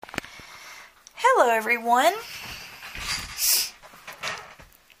Hello everyone.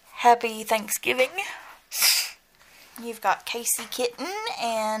 Happy Thanksgiving. You've got Casey Kitten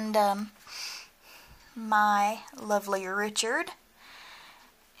and my lovely Richard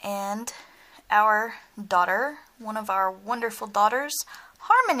and our daughter, one of our wonderful daughters,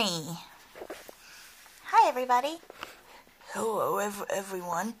 Harmony. Hi everybody. Hello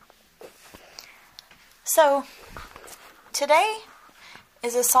everyone. So, today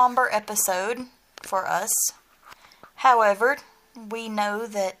is a somber episode for us. However, we know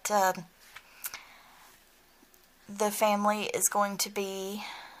that the family is going to be,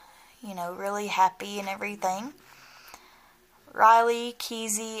 really happy and everything. Riley,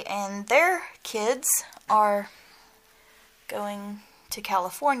 Keezy, and their kids are going to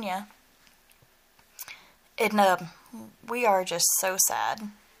California. And we are just so sad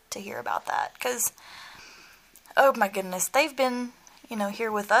to hear about that. Because, oh my goodness, they've been,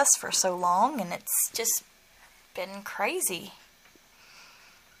 here with us for so long. And it's just been crazy.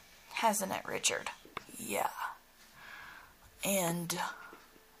 Hasn't it, Richard? Yeah. And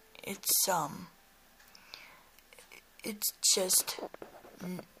it's just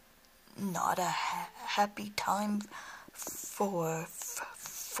not a happy time for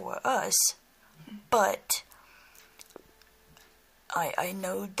us, but I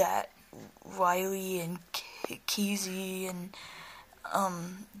know that Riley and Keezy and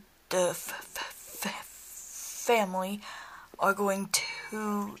the family are going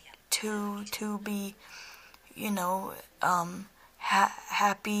to be,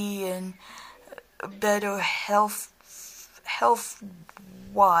 happy and better health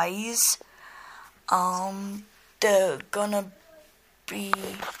wise. They're gonna be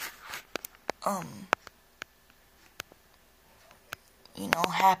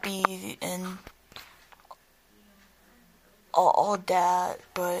happy and all that,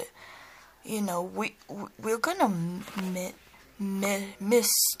 but we're gonna miss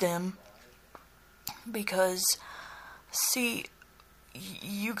them, because see,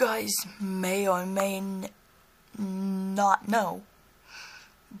 you guys may or may not know,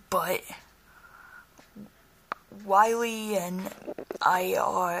 but Wiley and I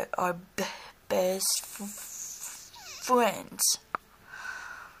are best friends.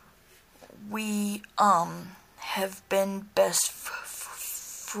 We have been best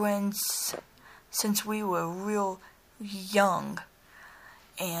friends since we were real young,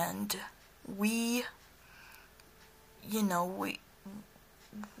 and we're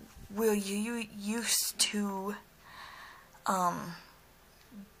used to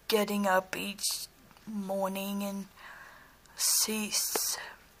getting up each morning and seeing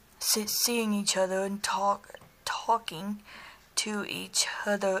each other and talking to each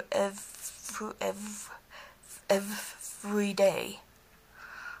other every day.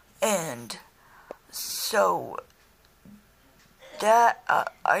 And so that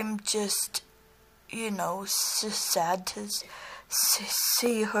I'm just sad to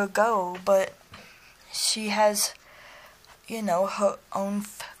see her go, but she has her own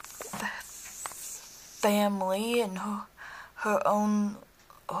family and her own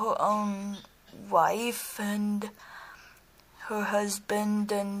wife and her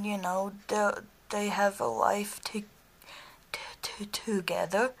husband, and they have a life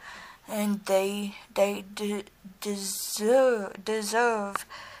together, and they deserve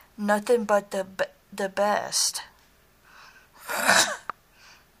nothing but the best.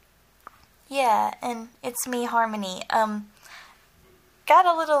 Yeah, and it's me, Harmony. Got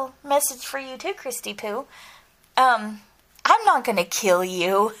a little message for you too, Christy Pooh. I'm not gonna kill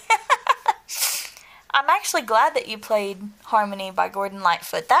you. I'm actually glad that you played Harmony by Gordon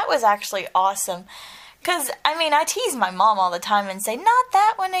Lightfoot. That was actually awesome. Because, I tease my mom all the time and say, not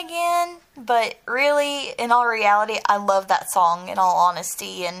that one again. But really, in all reality, I love that song, in all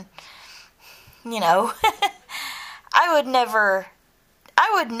honesty. And, I would never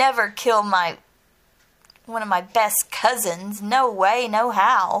kill one of my best cousins. No way, no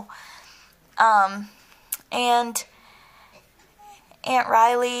how. And Aunt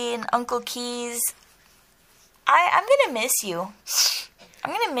Riley and Uncle Keys, I'm gonna miss you.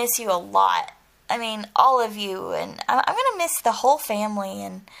 I'm gonna miss you a lot. All of you, and I'm gonna miss the whole family,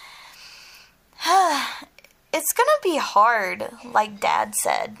 and it's gonna be hard, like Dad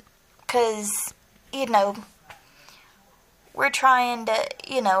said, because, we're trying to,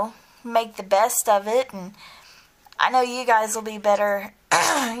 make the best of it, and I know you guys will be better,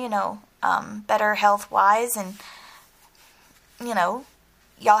 better health-wise, and, y'all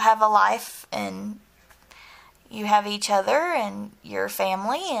have a life, and you have each other and your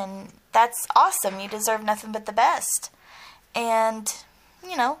family, and that's awesome. You deserve nothing but the best. And,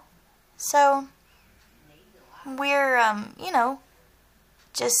 so we're,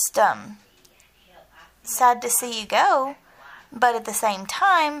 just, sad to see you go, but at the same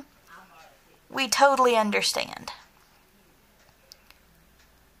time, we totally understand.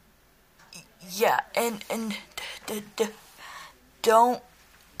 Yeah, and don't,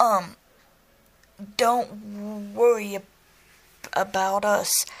 don't worry about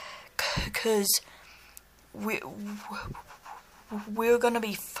us, 'cause we're gonna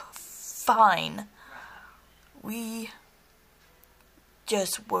be fine. We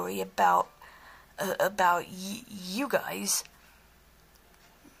just worry about you guys,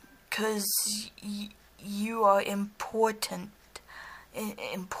 'cause you are important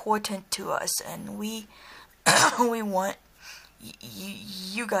to us, and we we want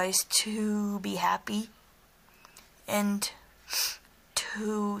you guys to be happy and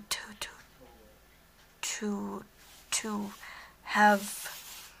to have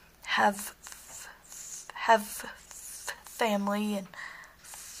family and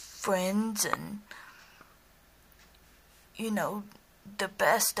friends, and the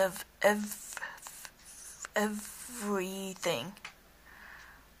best of everything.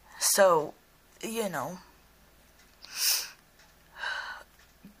 So,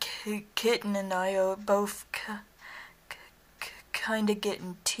 Kitten and I are both kind of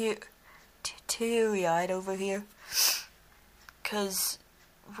getting teary-eyed over here, 'cause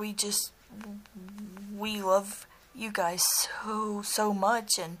we love you guys so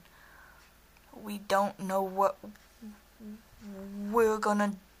much, and we don't know what we're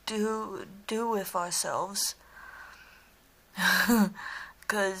gonna do with ourselves,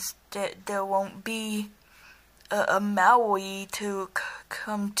 'cause there won't be a Maui to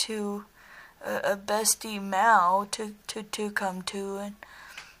come to, a bestie Mao to come to, and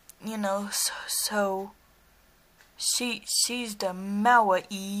so she's the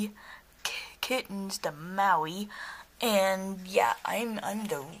Maui, Kitten's the Maui, and yeah, I'm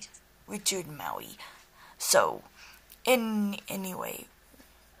the Richard Maui. So anyway,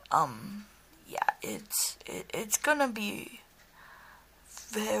 yeah, it's gonna be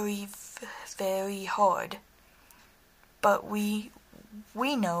very, very hard, but we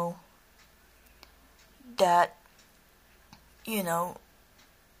know that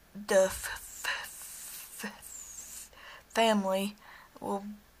the family will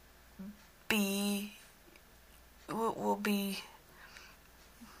be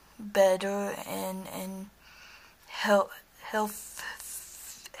better and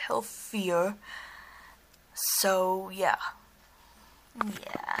healthier. So yeah.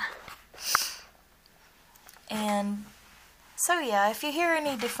 And so yeah, if you hear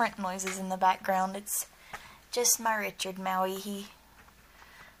any different noises in the background, it's just my Richard Maui. He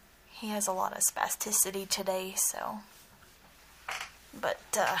has a lot of spasticity today, so. But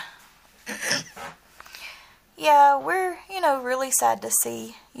yeah, we're really sad to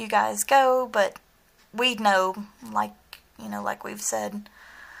see you guys go, but we know, like we've said,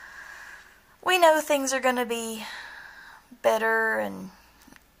 we know things are gonna be better and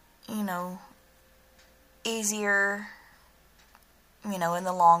easier in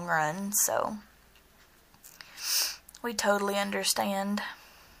the long run, so we totally understand.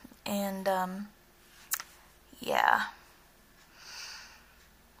 And yeah,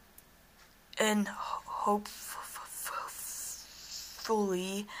 and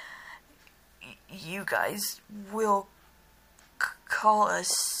hopefully you guys will call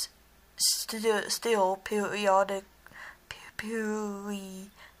us still periodically.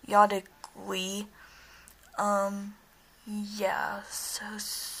 Yeah,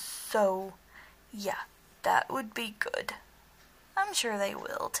 so yeah, that would be good. I'm sure they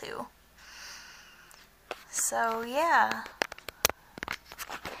will too. So yeah,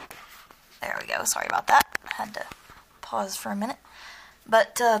 there we go. Sorry about that. I had to pause for a minute.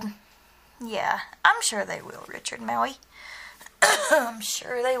 But yeah, I'm sure they will, Richard Maui. I'm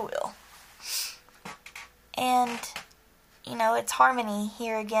sure they will. And it's Harmony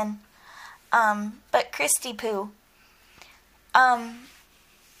here again. But Christy Poo, I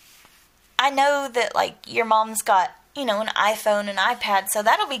know that your mom's got an iPhone and iPad, so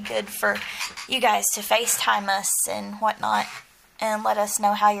that'll be good for you guys to FaceTime us and whatnot and let us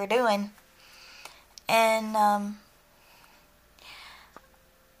know how you're doing. And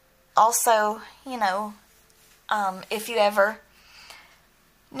also, if you ever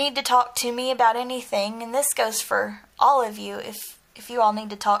need to talk to me about anything, and this goes for all of you, if you all need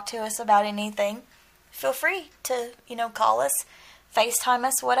to talk to us about anything, feel free to call us, FaceTime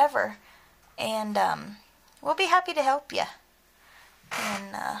us, whatever, and we'll be happy to help you.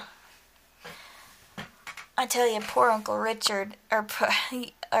 And I tell you, poor Uncle Richard, or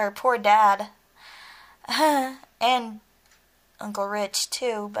poor Dad, And Uncle Rich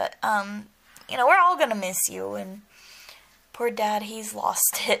too, but we're all gonna miss you. And poor Dad, he's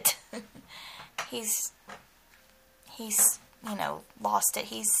lost it. he's lost it.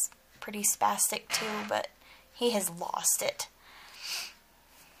 He's pretty spastic too, but he has lost it.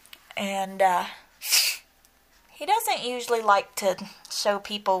 And he doesn't usually like to show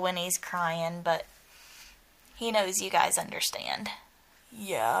people when he's crying, but he knows you guys understand.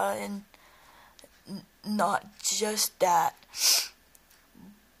 Yeah, and not just that,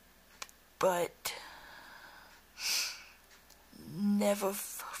 but never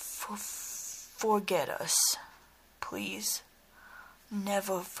forget us, please.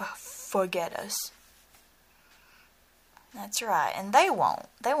 Never forget us. That's right, and they won't.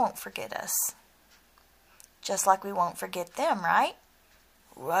 They won't forget us. Just like we won't forget them, right?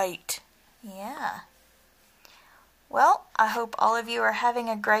 Right. Yeah. Well, I hope all of you are having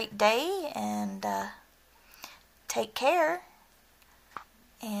a great day, and take care.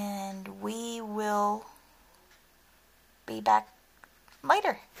 And we will be back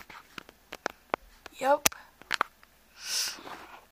later. Yep.